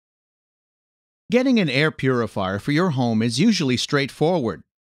Getting an air purifier for your home is usually straightforward,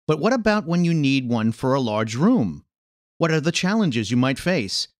 but what about when you need one for a large room? What are the challenges you might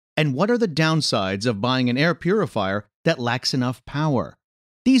face, and what are the downsides of buying an air purifier that lacks enough power?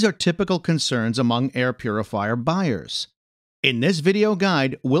 These are typical concerns among air purifier buyers. In this video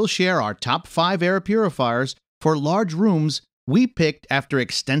guide, we'll share our top 5 air purifiers for large rooms we picked after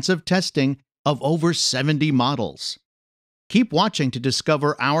extensive testing of over 70 models. Keep watching to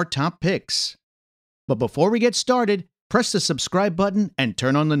discover our top picks. But before we get started, press the subscribe button and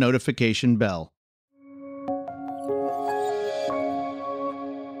turn on the notification bell.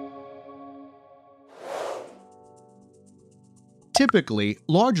 Typically,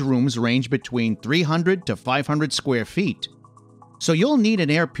 large rooms range between 300 to 500 square feet. So you'll need an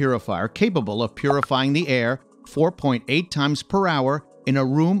air purifier capable of purifying the air 4.8 times per hour in a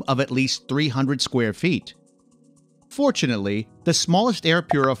room of at least 300 square feet. Fortunately, the smallest air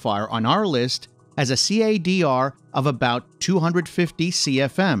purifier on our list has a CADR of about 250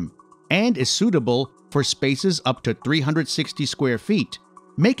 CFM and is suitable for spaces up to 360 square feet,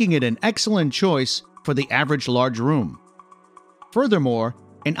 making it an excellent choice for the average large room. Furthermore,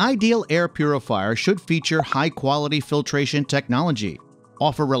 an ideal air purifier should feature high-quality filtration technology,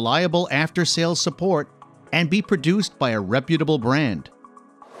 offer reliable after-sales support, and be produced by a reputable brand.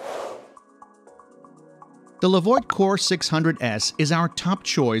 The Levoit Core 600S is our top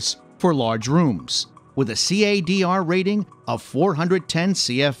choice for large rooms, with a CADR rating of 410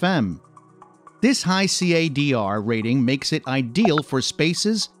 CFM. This high CADR rating makes it ideal for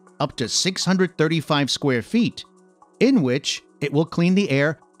spaces up to 635 square feet, in which it will clean the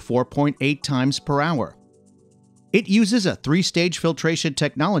air 4.8 times per hour. It uses a 3-stage filtration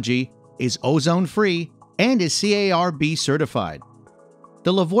technology, is ozone-free, and is CARB certified.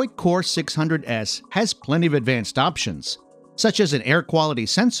 The Levoit Core 600S has plenty of advanced options, such as an air quality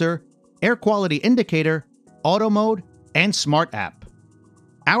sensor, air quality indicator, auto mode, and smart app.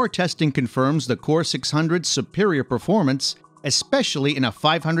 Our testing confirms the Core 600's superior performance, especially in a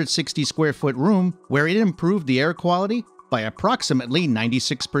 560 square foot room where it improved the air quality by approximately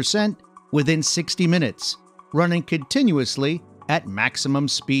 96% within 60 minutes, running continuously at maximum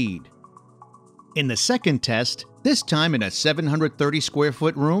speed. In the second test, this time in a 730 square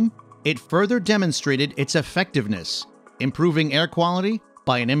foot room, it further demonstrated its effectiveness, improving air quality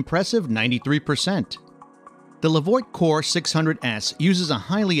by an impressive 93%. The Levoit Core 600S uses a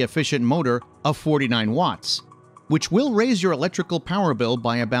highly efficient motor of 49 watts, which will raise your electrical power bill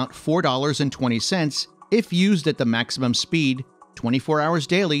by about $4.20 if used at the maximum speed 24 hours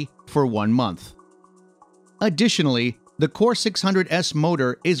daily for 1 month. Additionally, the Core 600S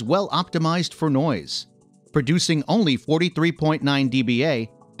motor is well optimized for noise, producing only 43.9 dBA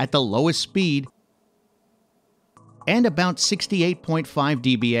at the lowest speed and about 68.5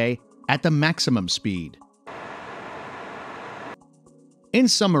 dBA at the maximum speed. In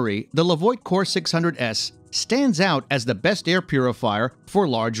summary, the Levoit Core 600S stands out as the best air purifier for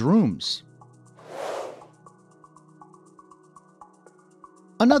large rooms.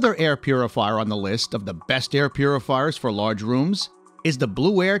 Another air purifier on the list of the best air purifiers for large rooms is the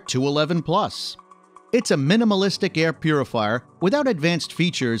Blueair 211 Plus. It's a minimalistic air purifier without advanced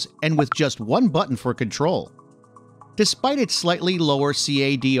features and with just one button for control. Despite its slightly lower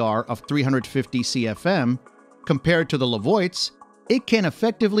CADR of 350 CFM, compared to the Levoit's, it can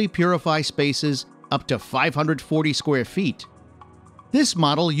effectively purify spaces up to 540 square feet. This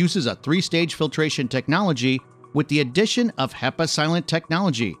model uses a 3-stage filtration technology with the addition of HEPA silent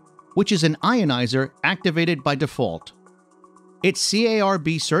technology, which is an ionizer activated by default. It's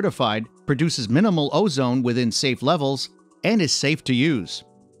CARB certified, produces minimal ozone within safe levels, and is safe to use.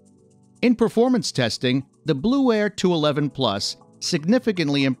 In performance testing, the Blueair 211 Plus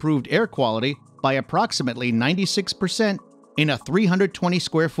significantly improved air quality by approximately 96% in a 320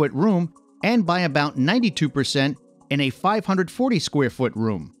 square foot room and by about 92% in a 540 square foot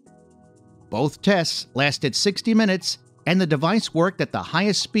room. Both tests lasted 60 minutes and the device worked at the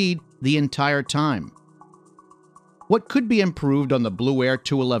highest speed the entire time. What could be improved on the Blueair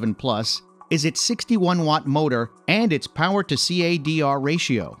 211 Plus is its 61-watt motor and its power to CADR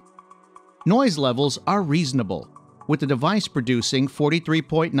ratio. Noise levels are reasonable, with the device producing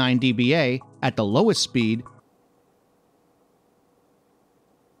 43.9 dBA at the lowest speed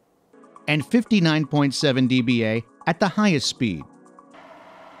and 59.7 dBA at the highest speed.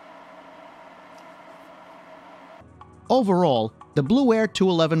 Overall, the Blueair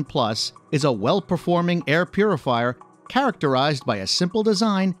 211 Plus is a well-performing air purifier characterized by a simple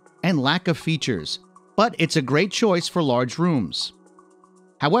design and lack of features, but it's a great choice for large rooms.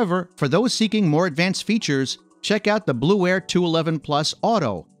 However, for those seeking more advanced features, check out the Blueair 211 Plus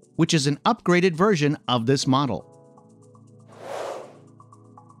Auto, which is an upgraded version of this model.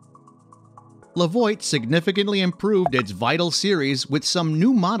 Levoit significantly improved its Vital series with some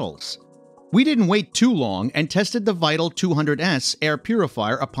new models. We didn't wait too long and tested the Vital 200S air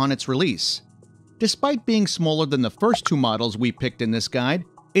purifier upon its release. Despite being smaller than the first two models we picked in this guide,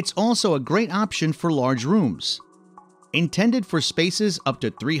 it's also a great option for large rooms. Intended for spaces up to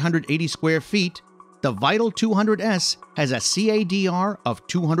 380 square feet, the Vital 200S has a CADR of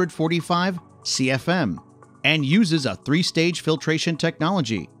 245 CFM and uses a 3-stage filtration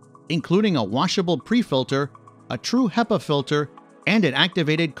technology, including a washable pre-filter, a true HEPA filter, and an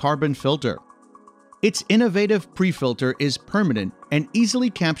activated carbon filter. Its innovative pre-filter is permanent and easily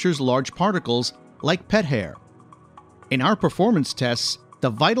captures large particles like pet hair. In our performance tests,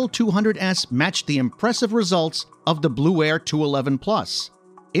 the Vital 200S matched the impressive results of the Blueair 211 Plus,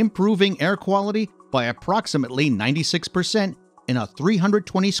 improving air quality by approximately 96% in a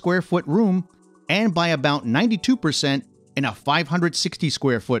 320 square foot room and by about 92% in a 560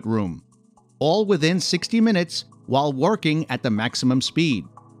 square foot room, all within 60 minutes while working at the maximum speed.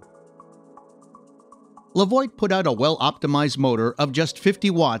 Levoit put out a well-optimized motor of just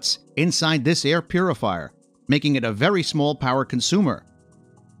 50 watts inside this air purifier, making it a very small power consumer.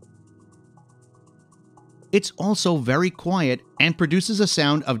 It's also very quiet and produces a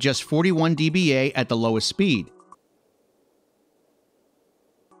sound of just 41 dBA at the lowest speed,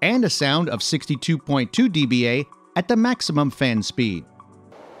 and a sound of 62.2 dBA at the maximum fan speed.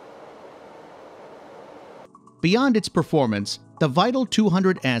 Beyond its performance, the Vital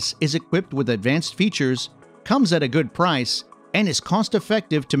 200S is equipped with advanced features, comes at a good price, and is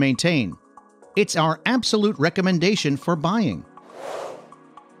cost-effective to maintain. It's our absolute recommendation for buying.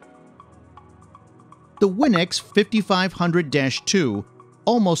 The Winix 5500-2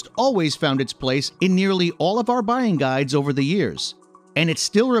 almost always found its place in nearly all of our buying guides over the years, and it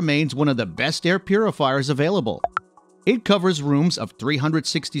still remains one of the best air purifiers available. It covers rooms of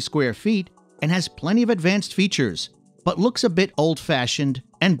 360 square feet and has plenty of advanced features, but looks a bit old-fashioned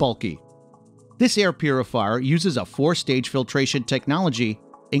and bulky. This air purifier uses a 4-stage filtration technology,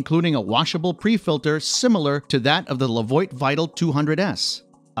 including a washable pre-filter similar to that of the Levoit Vital 200S,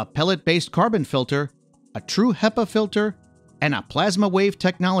 a pellet-based carbon filter, a true HEPA filter, and a plasma wave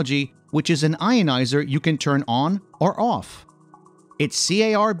technology, which is an ionizer you can turn on or off. It's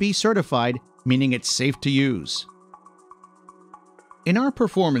CARB certified, meaning it's safe to use. In our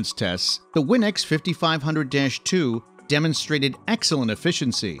performance tests, the Winix 5500-2 demonstrated excellent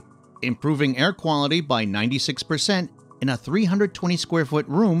efficiency, improving air quality by 96% in a 320 square foot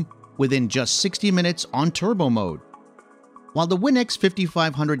room within just 60 minutes on turbo mode. While the Winix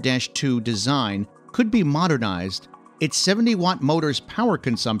 5500-2 design could be modernized, its 70-watt motor's power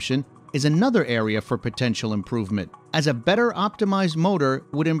consumption is another area for potential improvement, as a better optimized motor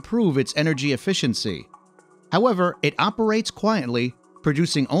would improve its energy efficiency. However, it operates quietly,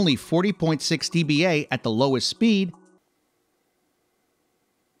 producing only 40.6 dBA at the lowest speed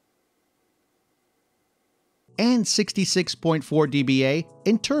and 66.4 dBA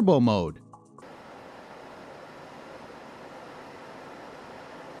in turbo mode.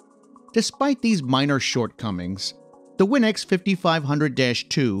 Despite these minor shortcomings, the Winix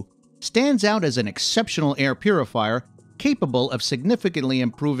 5500-2 stands out as an exceptional air purifier capable of significantly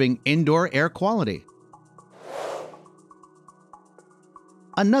improving indoor air quality.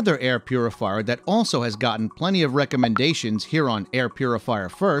 Another air purifier that also has gotten plenty of recommendations here on Air Purifier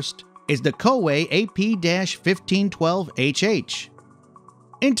First is the Coway AP-1512HH.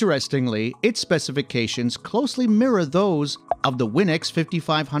 Interestingly, its specifications closely mirror those of the Winix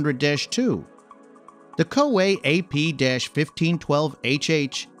 5500-2. The Coway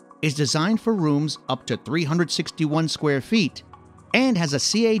AP-1512HH is designed for rooms up to 361 square feet and has a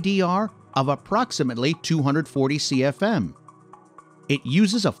CADR of approximately 240 CFM. It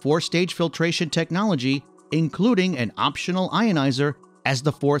uses a 4-stage filtration technology, including an optional ionizer as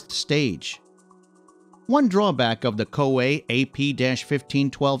the 4th stage. One drawback of the Coway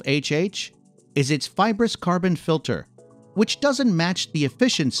AP-1512HH is its fibrous carbon filter, which doesn't match the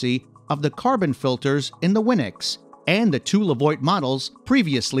efficiency of the carbon filters in the Winix and the 2 Levoit models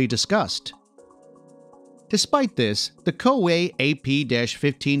previously discussed. Despite this, the Coway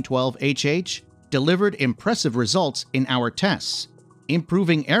AP-1512HH delivered impressive results in our tests,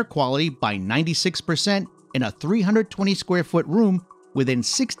 improving air quality by 96% in a 320 square foot room within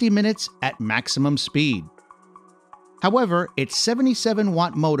 60 minutes at maximum speed. However, its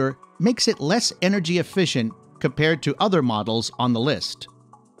 77-watt motor makes it less energy efficient compared to other models on the list.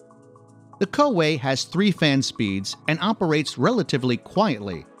 The Coway has 3 fan speeds and operates relatively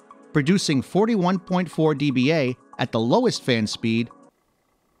quietly, producing 41.4 dBA at the lowest fan speed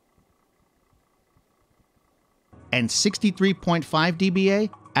and 63.5 dBA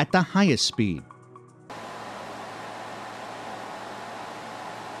at the highest speed.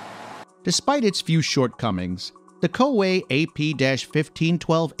 Despite its few shortcomings, the Coway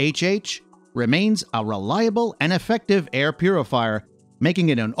AP-1512HH remains a reliable and effective air purifier, making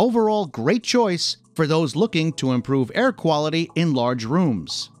it an overall great choice for those looking to improve air quality in large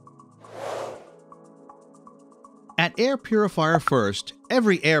rooms. At Air Purifier First,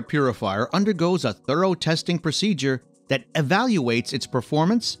 every air purifier undergoes a thorough testing procedure that evaluates its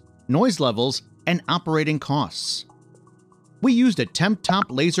performance, noise levels, and operating costs. We used a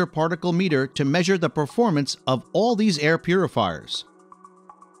temp-top laser particle meter to measure the performance of all these air purifiers.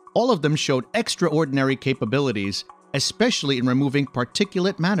 All of them showed extraordinary capabilities, especially in removing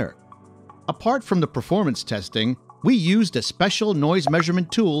particulate matter. Apart from the performance testing, we used a special noise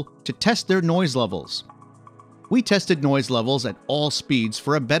measurement tool to test their noise levels. We tested noise levels at all speeds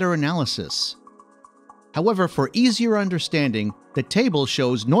for a better analysis. However, for easier understanding, the table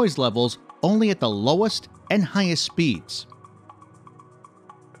shows noise levels only at the lowest and highest speeds.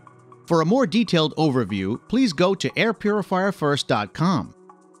 For a more detailed overview, please go to airpurifierfirst.com.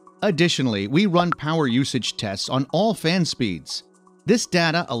 Additionally, we run power usage tests on all fan speeds. This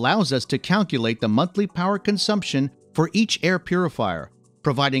data allows us to calculate the monthly power consumption for each air purifier,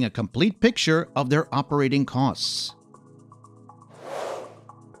 providing a complete picture of their operating costs.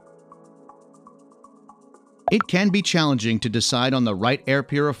 It can be challenging to decide on the right air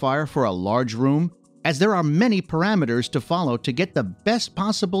purifier for a large room, as there are many parameters to follow to get the best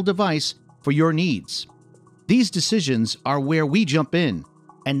possible device for your needs. These decisions are where we jump in,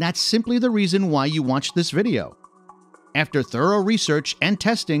 and that's simply the reason why you watch this video. After thorough research and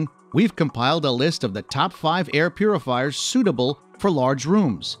testing, we've compiled a list of the top 5 air purifiers suitable for large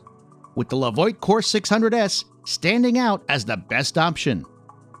rooms, with the Levoit Core 600S standing out as the best option.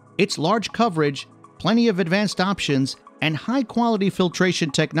 Its large coverage, plenty of advanced options, and high-quality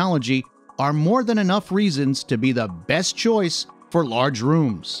filtration technology are more than enough reasons to be the best choice for large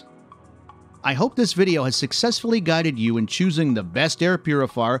rooms. I hope this video has successfully guided you in choosing the best air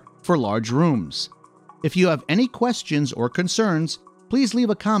purifier for large rooms. If you have any questions or concerns, please leave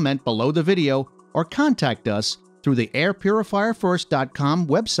a comment below the video or contact us through the airpurifierfirst.com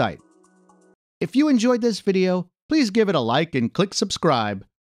website. If you enjoyed this video, please give it a like and click subscribe.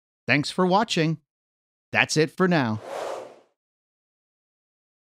 Thanks for watching. That's it for now.